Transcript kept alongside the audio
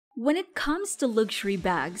When it comes to luxury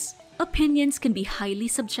bags, opinions can be highly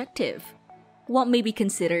subjective. What may be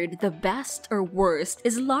considered the best or worst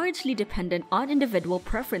is largely dependent on individual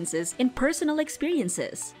preferences and personal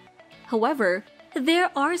experiences. However,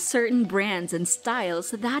 there are certain brands and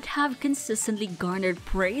styles that have consistently garnered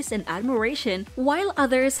praise and admiration, while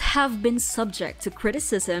others have been subject to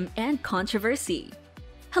criticism and controversy.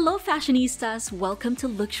 Hello fashionistas, welcome to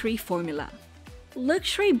Luxury Formula.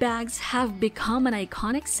 Luxury bags have become an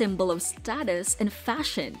iconic symbol of status and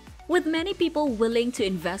fashion, with many people willing to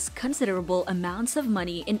invest considerable amounts of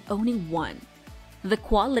money in owning one. The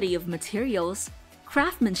quality of materials,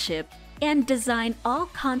 craftsmanship, and design all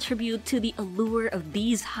contribute to the allure of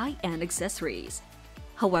these high-end accessories.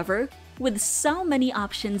 However, with so many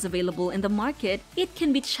options available in the market, it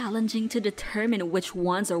can be challenging to determine which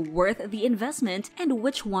ones are worth the investment and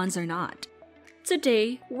which ones are not.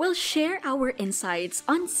 Today, we'll share our insights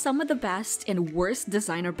on some of the best and worst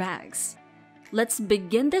designer bags. Let's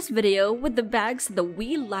begin this video with the bags that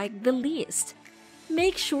we like the least.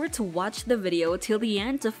 Make sure to watch the video till the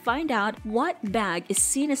end to find out what bag is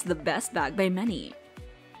seen as the best bag by many.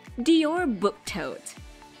 Dior Book Tote.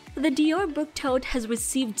 The Dior Book Tote has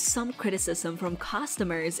received some criticism from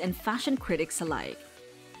customers and fashion critics alike.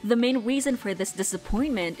 The main reason for this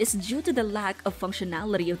disappointment is due to the lack of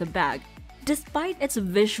functionality of the bag, despite its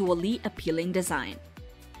visually appealing design.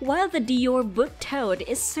 While the Dior Book Tote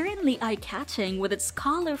is certainly eye-catching with its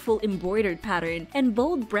colorful embroidered pattern and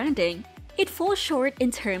bold branding, it falls short in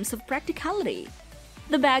terms of practicality.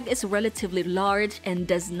 The bag is relatively large and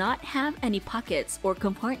does not have any pockets or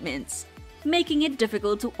compartments, making it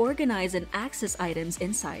difficult to organize and access items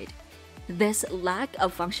inside. This lack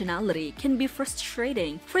of functionality can be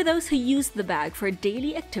frustrating for those who use the bag for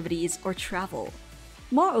daily activities or travel.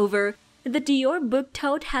 Moreover, the Dior Book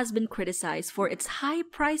Tote has been criticized for its high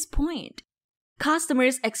price point.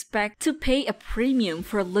 Customers expect to pay a premium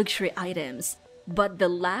for luxury items, but the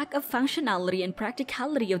lack of functionality and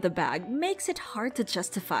practicality of the bag makes it hard to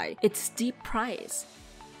justify its steep price.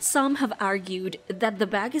 Some have argued that the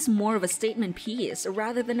bag is more of a statement piece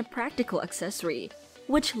rather than a practical accessory,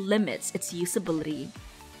 which limits its usability.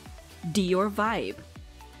 Dior Vibe.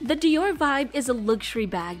 The Dior Vibe is a luxury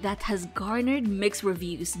bag that has garnered mixed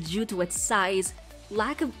reviews due to its size,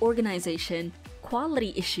 lack of organization,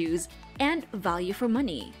 quality issues, and value for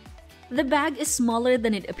money. The bag is smaller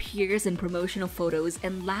than it appears in promotional photos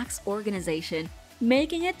and lacks organization,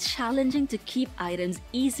 making it challenging to keep items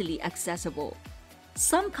easily accessible.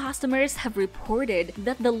 Some customers have reported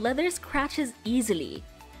that the leather scratches easily,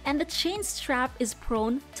 and the chain strap is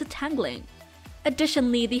prone to tangling.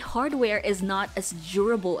 Additionally, the hardware is not as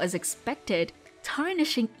durable as expected,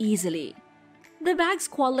 tarnishing easily. The bag's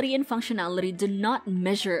quality and functionality do not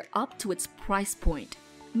measure up to its price point,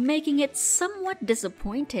 making it somewhat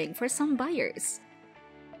disappointing for some buyers.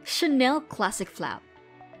 Chanel Classic Flap.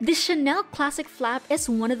 The Chanel Classic Flap is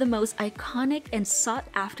one of the most iconic and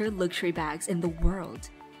sought-after luxury bags in the world.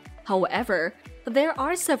 However, there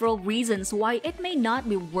are several reasons why it may not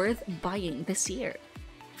be worth buying this year.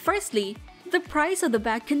 Firstly, the price of the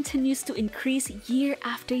bag continues to increase year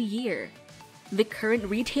after year. The current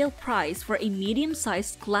retail price for a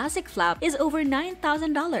medium-sized classic flap is over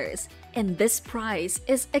 $9,000, and this price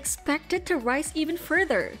is expected to rise even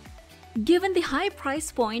further. Given the high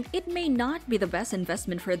price point, it may not be the best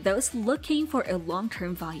investment for those looking for a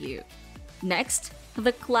long-term value. Next,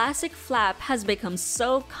 the classic flap has become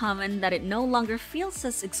so common that it no longer feels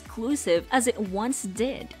as exclusive as it once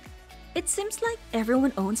did. It seems like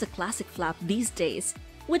everyone owns a classic flap these days,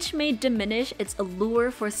 which may diminish its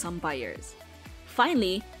allure for some buyers.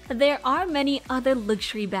 Finally, there are many other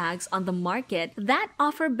luxury bags on the market that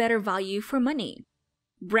offer better value for money.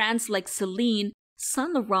 Brands like Celine,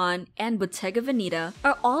 Saint Laurent, and Bottega Veneta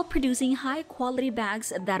are all producing high-quality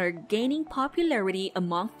bags that are gaining popularity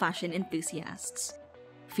among fashion enthusiasts.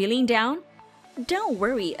 Feeling down? Don't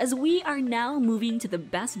worry, as we are now moving to the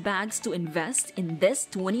best bags to invest in this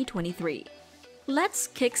 2023. Let's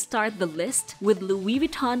kickstart the list with Louis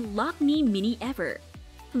Vuitton Lock Me Mini Ever.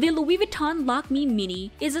 The Louis Vuitton Lock Me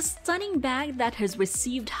Mini is a stunning bag that has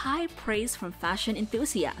received high praise from fashion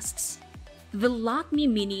enthusiasts. The Lock Me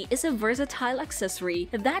Mini is a versatile accessory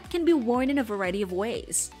that can be worn in a variety of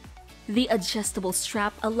ways. The adjustable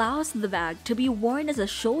strap allows the bag to be worn as a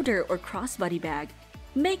shoulder or crossbody bag,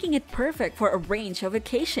 making it perfect for a range of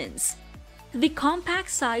occasions. The compact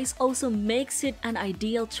size also makes it an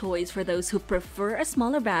ideal choice for those who prefer a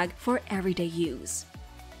smaller bag for everyday use.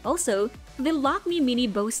 Also, the Lock Me Mini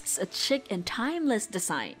boasts a chic and timeless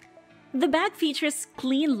design. The bag features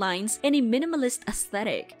clean lines and a minimalist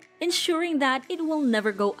aesthetic, ensuring that it will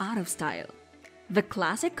never go out of style. The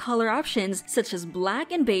classic color options such as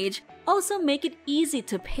black and beige also make it easy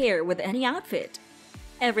to pair with any outfit.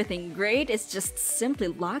 Everything great is just simply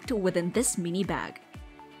locked within this mini bag.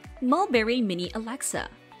 Mulberry Mini Alexa.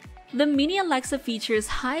 The Mini Alexa features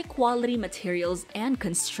high-quality materials and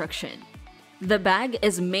construction. The bag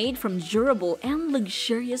is made from durable and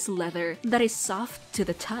luxurious leather that is soft to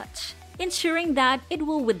the touch, ensuring that it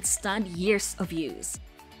will withstand years of use.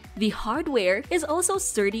 The hardware is also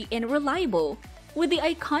sturdy and reliable, with the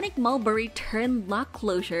iconic Mulberry turn lock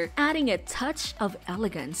closure adding a touch of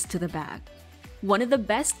elegance to the bag. One of the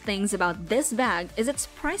best things about this bag is its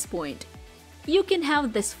price point. You can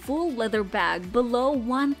have this full leather bag below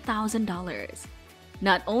 $1,000.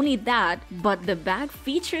 Not only that, but the bag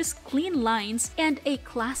features clean lines and a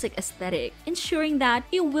classic aesthetic, ensuring that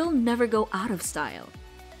it will never go out of style.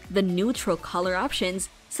 The neutral color options,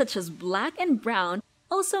 such as black and brown,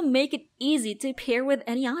 also make it easy to pair with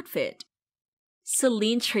any outfit.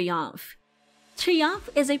 Celine Triomphe. Triomphe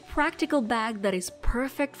is a practical bag that is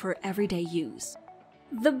perfect for everyday use.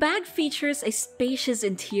 The bag features a spacious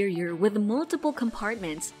interior with multiple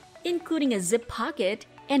compartments, including a zip pocket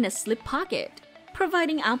and a slip pocket,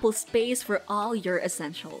 providing ample space for all your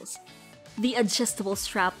essentials. The adjustable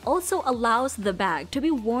strap also allows the bag to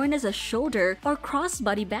be worn as a shoulder or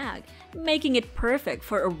crossbody bag, making it perfect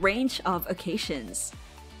for a range of occasions.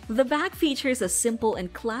 The bag features a simple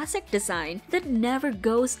and classic design that never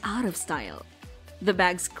goes out of style. The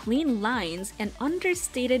bag's clean lines and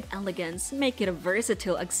understated elegance make it a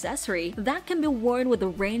versatile accessory that can be worn with a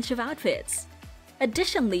range of outfits.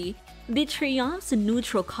 Additionally, the Triumph's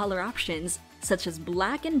neutral color options, such as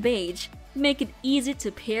black and beige, make it easy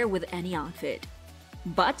to pair with any outfit.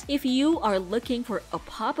 But if you are looking for a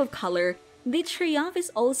pop of color, the Triumph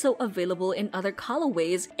is also available in other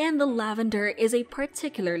colorways, and the lavender is a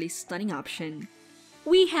particularly stunning option.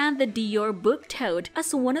 We had the Dior Book Tote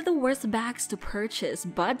as one of the worst bags to purchase,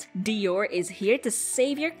 but Dior is here to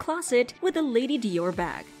save your closet with the Lady Dior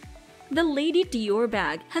bag. The Lady Dior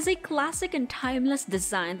bag has a classic and timeless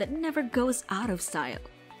design that never goes out of style.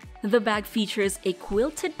 The bag features a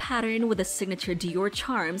quilted pattern with the signature Dior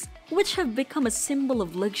charms, which have become a symbol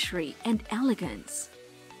of luxury and elegance.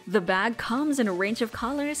 The bag comes in a range of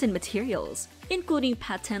colors and materials, including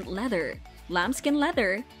patent leather, lambskin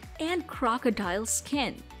leather, and crocodile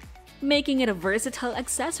skin, making it a versatile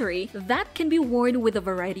accessory that can be worn with a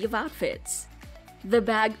variety of outfits. The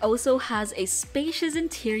bag also has a spacious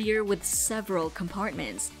interior with several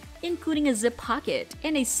compartments, including a zip pocket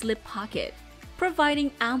and a slip pocket,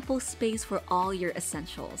 providing ample space for all your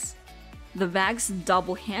essentials. The bag's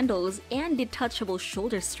double handles and detachable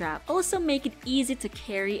shoulder strap also make it easy to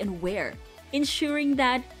carry and wear, ensuring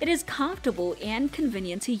that it is comfortable and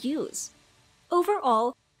convenient to use.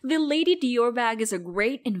 Overall, the Lady Dior bag is a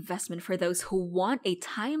great investment for those who want a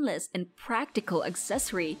timeless and practical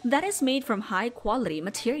accessory that is made from high-quality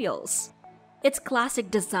materials. Its classic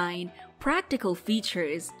design, practical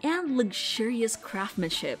features, and luxurious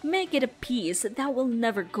craftsmanship make it a piece that will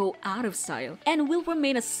never go out of style and will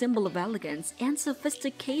remain a symbol of elegance and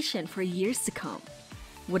sophistication for years to come.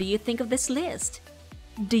 What do you think of this list?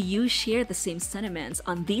 Do you share the same sentiments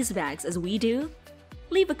on these bags as we do?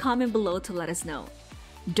 Leave a comment below to let us know.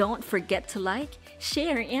 Don't forget to like,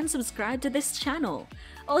 share, and subscribe to this channel.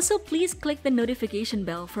 Also, please click the notification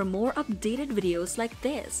bell for more updated videos like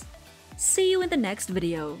this. See you in the next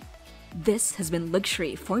video. This has been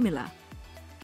Luxury Formula.